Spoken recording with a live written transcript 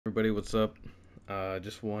Everybody, what's up?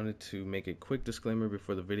 Just wanted to make a quick disclaimer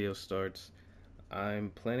before the video starts.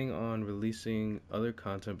 I'm planning on releasing other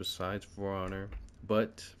content besides For Honor,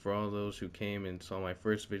 but for all those who came and saw my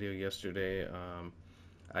first video yesterday,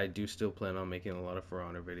 I do still plan on making a lot of For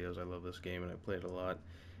Honor videos. I love this game and I play it a lot.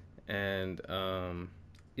 And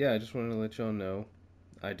yeah, I just wanted to let y'all know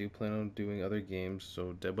I do plan on doing other games.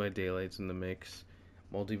 So Dead by Daylight's in the mix,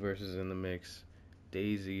 Multiverse is in the mix,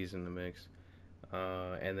 DayZ's in the mix.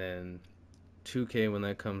 And then 2K when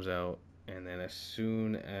that comes out, and then as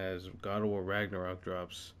soon as God of War Ragnarok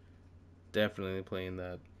drops, definitely playing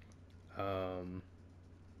that. Um,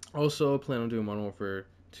 Also, plan on doing Modern Warfare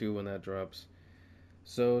 2 when that drops.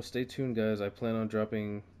 So stay tuned, guys. I plan on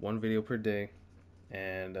dropping one video per day,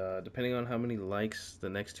 and depending on how many likes the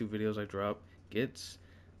next two videos I drop gets,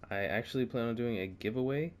 I actually plan on doing a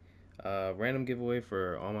giveaway, random giveaway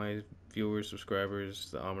for all my viewers,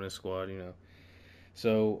 subscribers, the Ominous Squad, you know.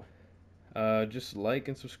 So just like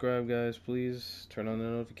and subscribe, guys, please. Turn on the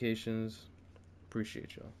notifications.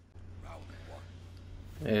 Appreciate y'all.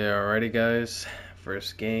 Yeah, alrighty, guys.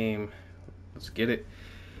 First game. Let's get it.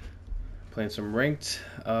 Playing some ranked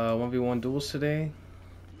 1v1 duels today.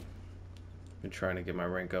 Been trying to get my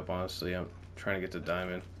rank up, honestly. I'm trying to get to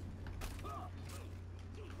diamond.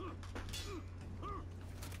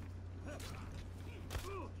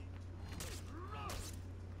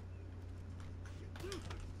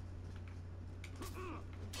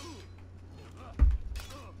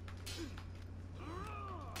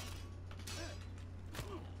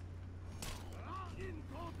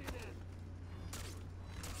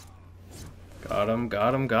 Got him,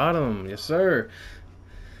 got him, got him. Yes, sir.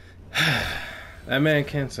 That man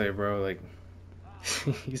can't say, bro. Like,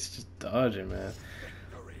 he's just dodging, man.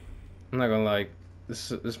 I'm not gonna lie.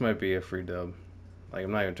 This might be a free dub. Like,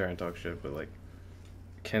 I'm not even trying to talk shit, but like,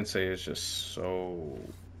 Kensei is just so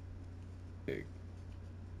like,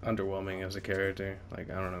 underwhelming as a character. Like,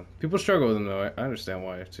 I don't know. People struggle with him though. I understand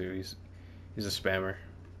why too. He's a spammer,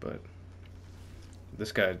 but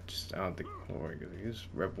this guy just I don't think he'll work. He's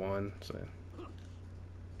rep 1, so.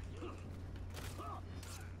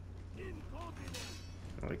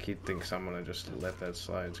 Like, he thinks I'm gonna just let that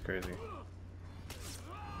slide. It's crazy.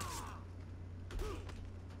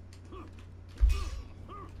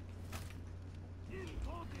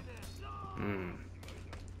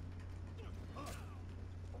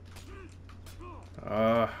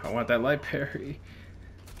 I want that light parry.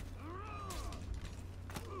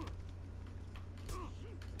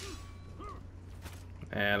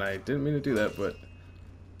 And I didn't mean to do that, but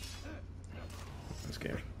this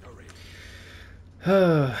game.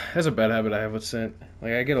 That's a bad habit I have with Scent.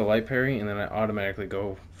 Like, I get a light parry and then I automatically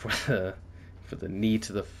go for the knee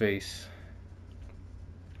to the face.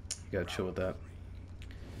 You gotta chill with that.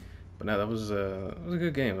 But no, that was a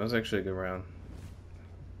good game. That was actually a good round.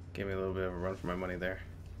 Gave me a little bit of a run for my money there.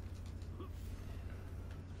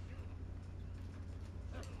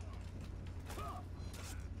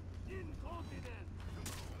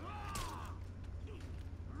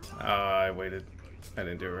 I waited. I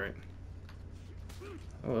didn't do it right.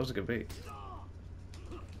 Oh, that was a good bait.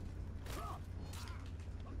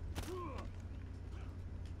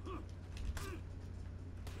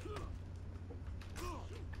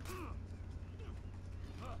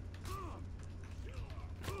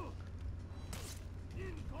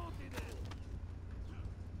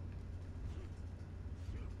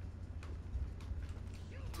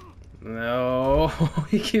 No,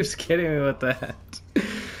 he keeps getting me with that. That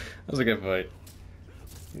was a good fight.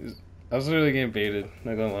 I was literally getting baited,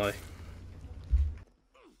 not gonna lie.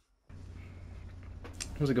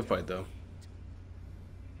 It was a good fight though.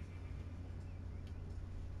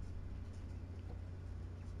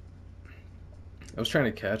 I was trying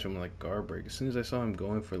to catch him like guard break as soon as I saw him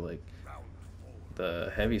going for like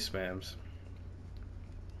the heavy spams.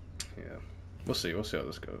 Yeah, we'll see how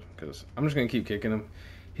this goes because I'm just gonna keep kicking him.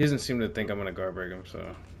 He doesn't seem to think I'm gonna guard break him,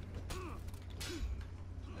 so.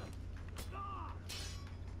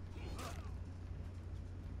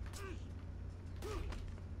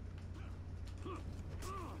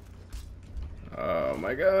 Oh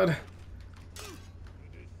my god.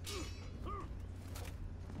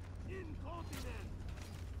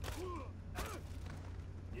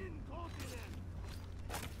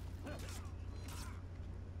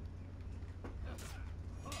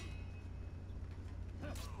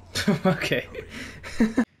 Okay.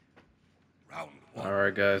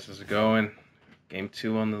 Alright guys, how's it going? Game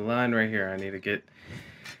 2 on the line right here. I need to get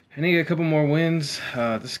a couple more wins.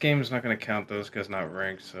 This game is not gonna count those because not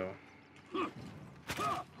ranked, so.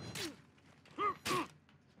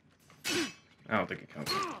 I don't think it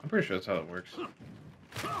counts. I'm pretty sure that's how it works.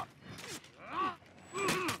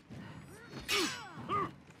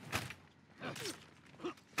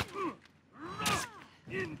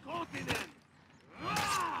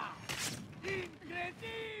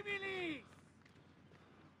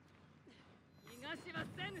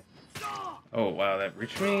 Oh wow, that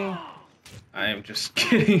reached me. I am just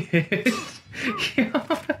getting hit.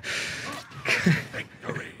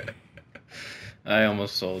 I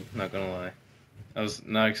almost sold, not gonna lie. I was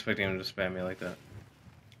not expecting him to spam me like that.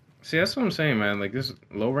 See, that's what I'm saying, man. Like, this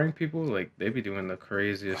low rank people, like, they be doing the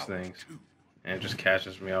craziest things. And it just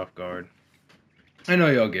catches me off guard. I know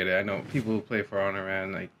y'all get it. I know people who play For Honor,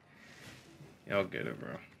 man, like, y'all get it,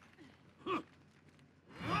 bro.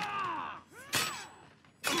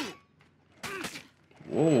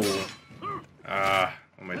 Whoa. Ah,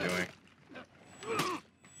 what am I doing?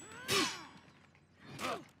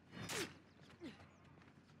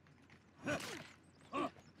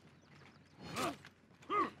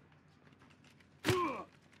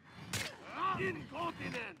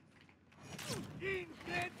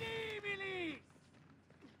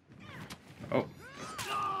 Oh.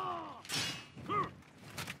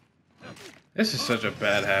 This is such a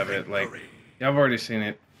bad habit. Like, y'all have already seen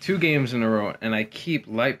it. 2 games in a row, and I keep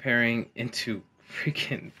light parrying into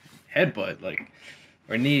freaking headbutt, like,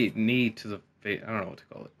 or knee to the face. I don't know what to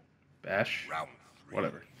call it. Bash?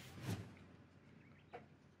 Whatever.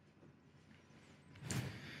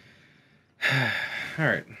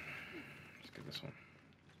 Alright. Let's get this one.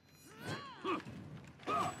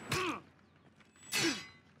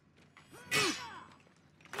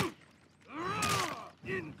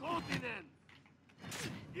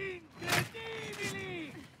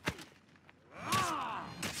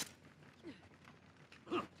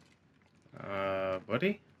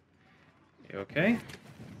 Buddy? You okay?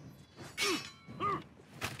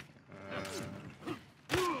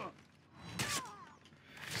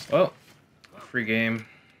 Well, free game.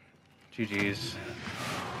 GG's.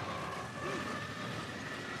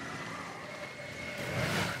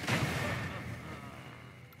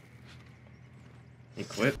 He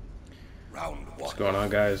quit. What's going on,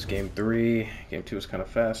 guys? Game 3. Game 2 is kind of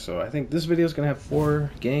fast, so I think this video is going to have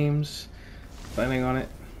 4 games. Planning on it.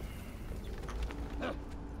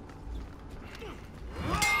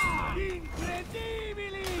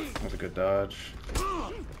 That's a good dodge.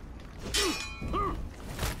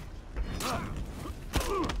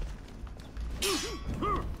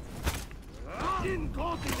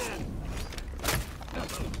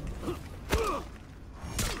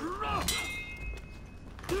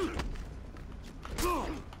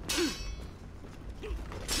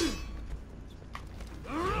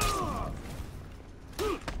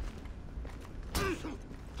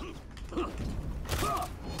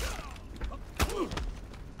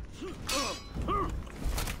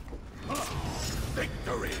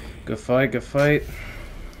 Good fight, good fight.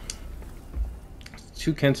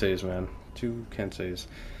 2 Kenseis, man. 2 Kenseis.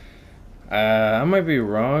 I might be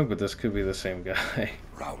wrong, but this could be the same guy.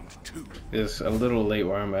 Round 2. It's a little late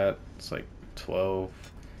where I'm at. It's like 12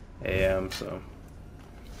 a.m., so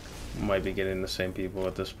might be getting the same people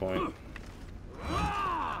at this point.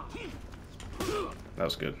 That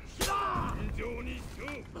was good.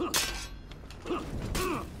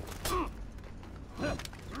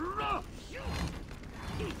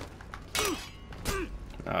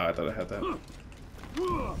 Oh, I thought I had that.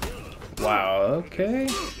 Wow, okay.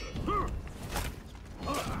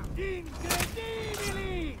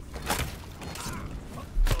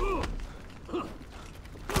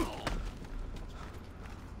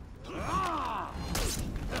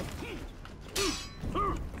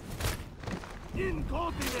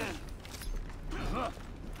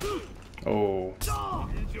 Oh.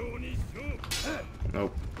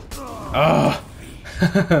 Nope. Oh!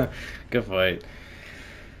 Good fight.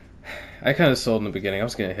 I kind of sold in the beginning. I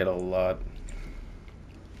was getting hit a lot.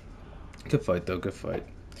 Good fight, though. Good fight.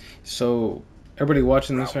 So, everybody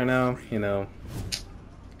watching this right now, you know,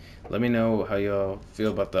 let me know how y'all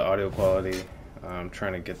feel about the audio quality. I'm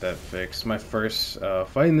trying to get that fixed. My first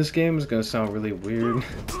fight in this game is going to sound really weird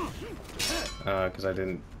because I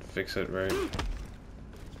didn't fix it right.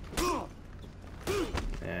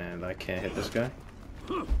 And I can't hit this guy.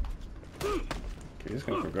 Okay, he's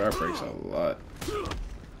going for guard breaks a lot.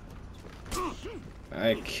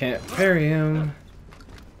 I can't parry him.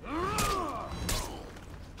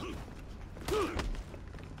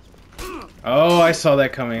 Oh, I saw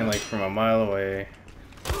that coming like from a mile away.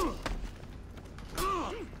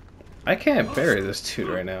 I can't parry this dude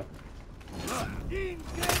right now.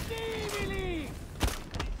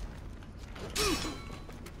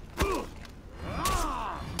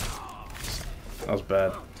 That was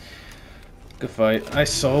bad. Good fight. I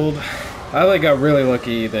sold. I like got really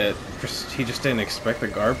lucky that he just didn't expect the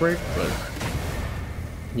guard break, but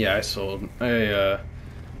yeah, I sold. I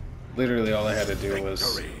literally all I had to do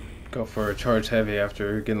was go for a charge heavy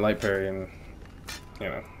after getting light parry and, you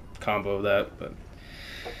know, combo that, but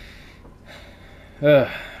I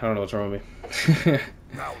don't know what's wrong with me.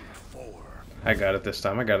 Round 4. I got it this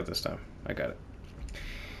time. I got it this time. I got it.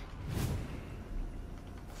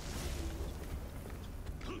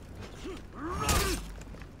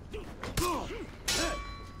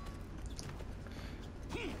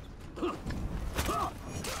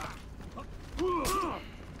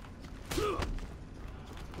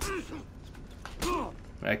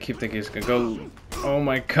 I keep thinking it's gonna go. Oh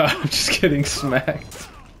my god, I'm just getting smacked.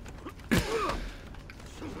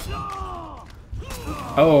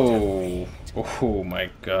 Oh. Oh my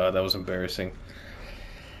god, that was embarrassing.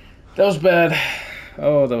 That was bad.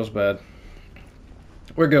 Oh, that was bad.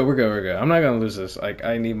 We're good, we're good, we're good. I'm not gonna lose this. Like,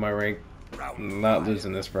 I need my rank. I'm not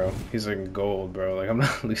losing this, bro. He's like gold, bro. Like, I'm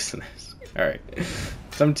not losing this. Alright.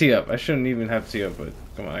 Some tee up. I shouldn't even have tee up, but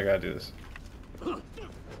come on, I gotta do this.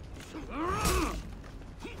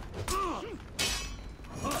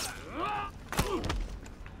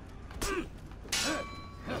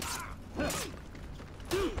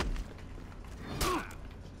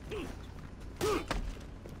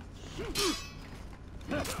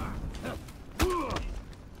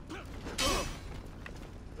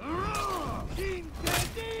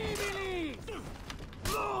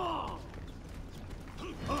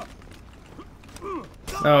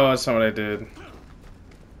 No, that's not what I did.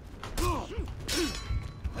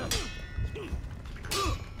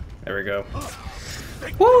 There we go.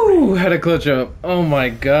 Woo! Had a glitch up. Oh my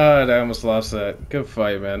god, I almost lost that. Good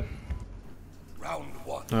fight, man. Round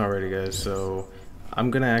 1. Alrighty, guys, so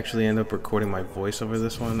I'm gonna actually end up recording my voice over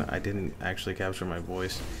this one. I didn't actually capture my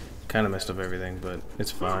voice. Kind of messed up everything, but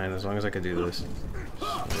it's fine as long as I can do this.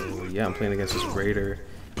 So, yeah, I'm playing against this Raider.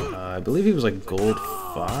 I believe he was like gold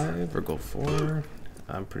 5 or gold 4.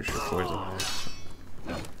 I'm pretty sure 4 is the highest.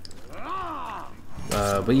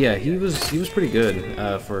 But yeah, he was pretty good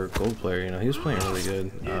for a gold player. You know, he was playing really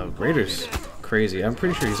good. Raider's crazy. I'm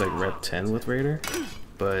pretty sure he's like rep 10 with Raider.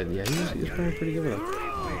 But yeah, he was playing pretty good with him.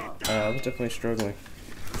 I was definitely struggling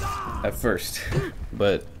at first,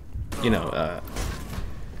 but you know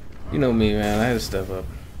me, man. I had to step up.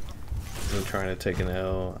 I'm trying to take an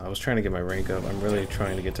L. I was trying to get my rank up. I'm really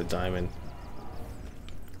trying to get to diamond.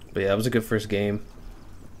 But yeah, it was a good first game.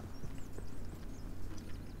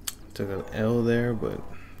 Took an L there, but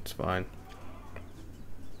it's fine.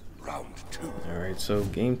 Round 2. Alright, so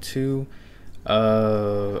game 2.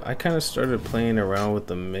 I kind of started playing around with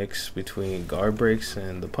the mix between guard breaks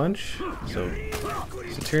and the punch. So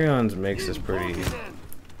Centurion's mix is pretty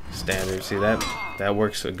standard. See, that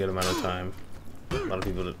works a good amount of time. A lot of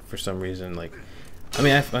people, for some reason, like, I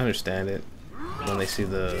mean, I understand it. When they see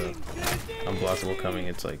the unblockable coming,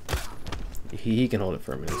 it's like he can hold it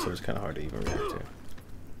for a minute, so it's kind of hard to even react to.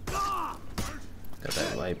 Got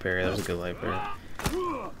that light parry. That was a good light parry.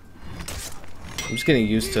 I'm just getting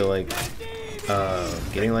used to like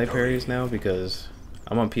getting light parries now because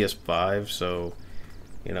I'm on PS5, so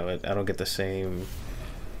you know I don't get the same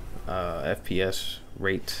FPS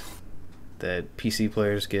rate that PC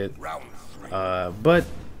players get. But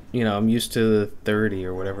you know I'm used to the 30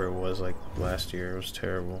 or whatever it was like last year. It was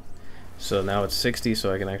terrible. So now it's 60,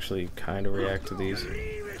 so I can actually kind of react to these.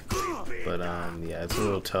 But yeah, it's a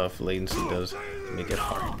little tough. Latency does make it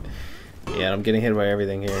hard. Yeah, I'm getting hit by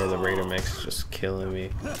everything here. The Raider mix is just killing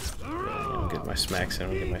me. I'm getting my smacks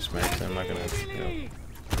in. I'm not gonna, you know,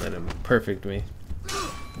 let him perfect me.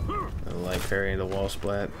 The light parry, the wall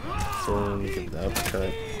splat. Boom, get the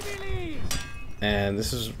uppercut. And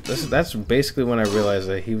that's basically when I realized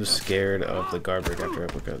that he was scared of the guard break after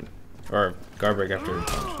uppercut, or guard break after punch.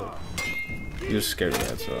 So he was scared of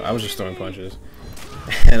that, so I was just throwing punches.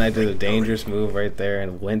 And I did a dangerous move right there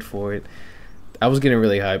and went for it. I was getting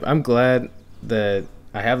really hyped. I'm glad that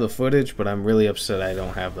I have the footage, but I'm really upset I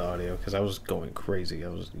don't have the audio because I was going crazy. I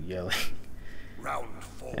was yelling.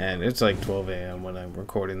 And it's like 12 a.m. when I'm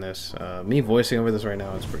recording this. Me voicing over this right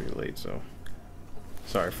now is pretty late, so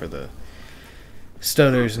sorry for the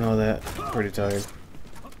stutters and all that. I'm pretty tired.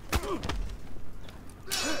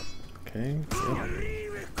 Okay. Yep.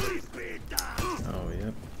 Oh,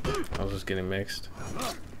 yep. I was just getting mixed.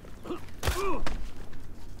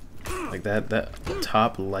 Like that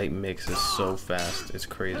top light mix is so fast. It's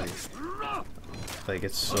crazy. Like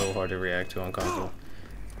it's so hard to react to on console.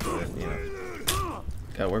 But, you know,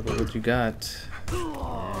 gotta work with what you got.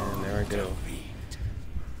 And there I go.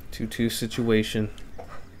 2-2 situation.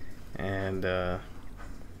 And that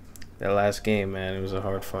last game, man, it was a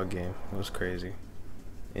hard fought game. It was crazy.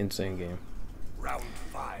 Insane game. Round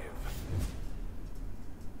 5.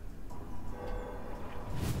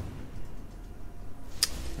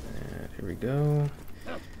 And here we go.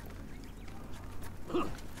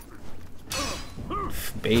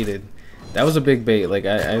 Baited. That was a big bait. Like,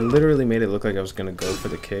 I literally made it look like I was gonna go for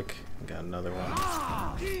the kick. Got another one.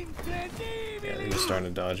 Yeah, he was starting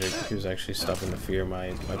to dodge it. He was actually stopping to fear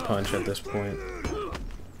my punch at this point.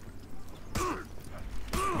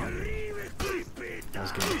 I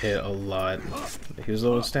was getting hit a lot. He was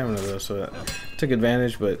low on stamina though, so I took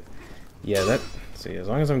advantage, but yeah, that... See, as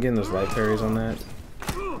long as I'm getting those light parries on that,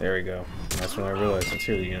 there we go. That's when I realized it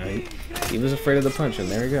too, you know, he was afraid of the punch, and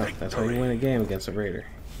there we go. That's how you win a game against a Raider.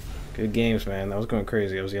 Good games, man. I was going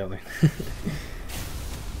crazy. I was yelling.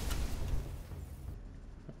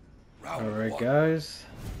 Alright, guys.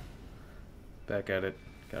 Back at it.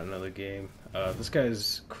 Got another game. This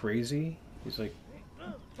guy's crazy. He's like...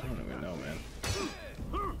 I don't even know, man.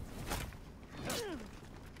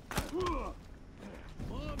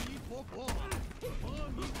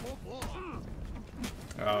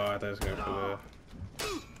 Oh, I thought I was going for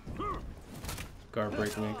the guard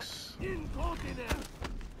break mix.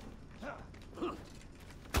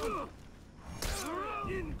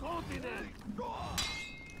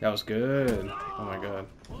 That was good. Oh my god.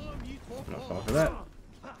 I'm not falling for that.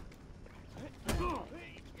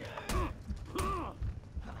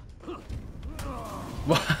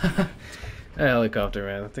 That helicopter,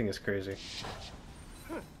 man. That thing is crazy.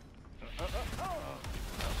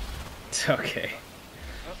 Okay.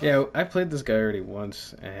 Yeah, I played this guy already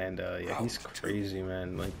once, and yeah, he's crazy,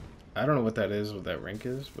 man. Like, I don't know what that is, what that rank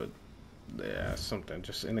is, but yeah, something.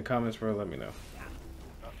 Just in the comments, bro, let me know.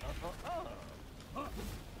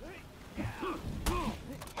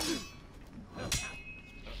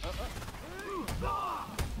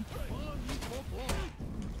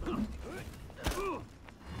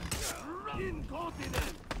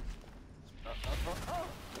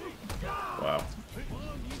 Wow.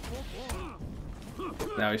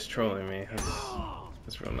 Now he's trolling me.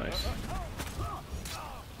 That's real nice.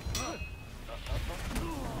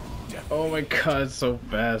 Oh my god, it's so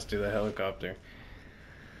fast, dude, that helicopter.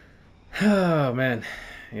 Oh man.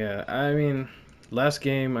 Yeah, I mean, last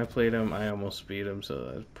game I played him, I almost beat him,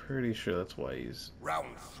 so I'm pretty sure that's why he's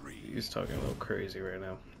talking a little crazy right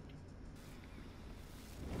now.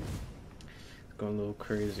 He's going a little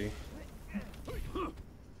crazy.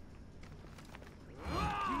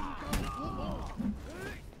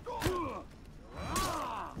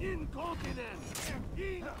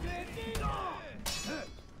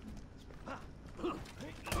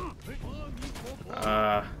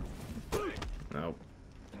 Nope.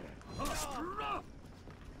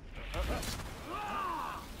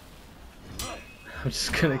 I'm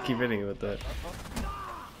just gonna keep hitting it with that.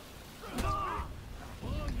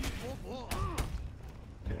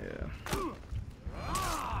 Yeah.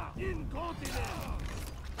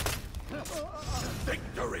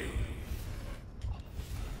 Victory!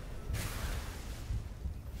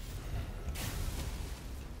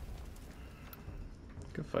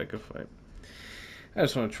 Good fight, good fight. I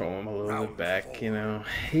just want to troll him a little bit back, you know.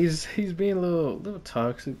 He's being a little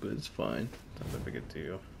toxic, but it's fine. Not that big a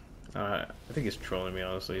deal. I think he's trolling me,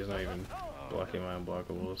 honestly. He's not even blocking my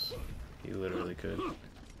unblockables. He literally could.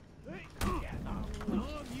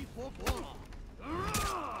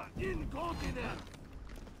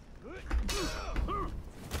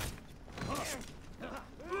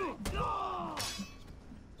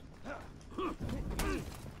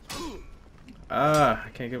 I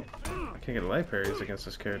can't get light parries against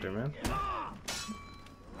this character, man.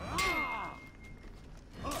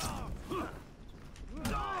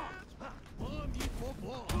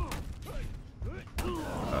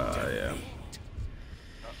 Yeah.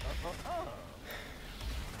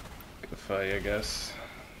 Good fight, I guess.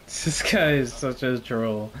 This guy is such a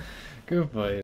troll. Good fight.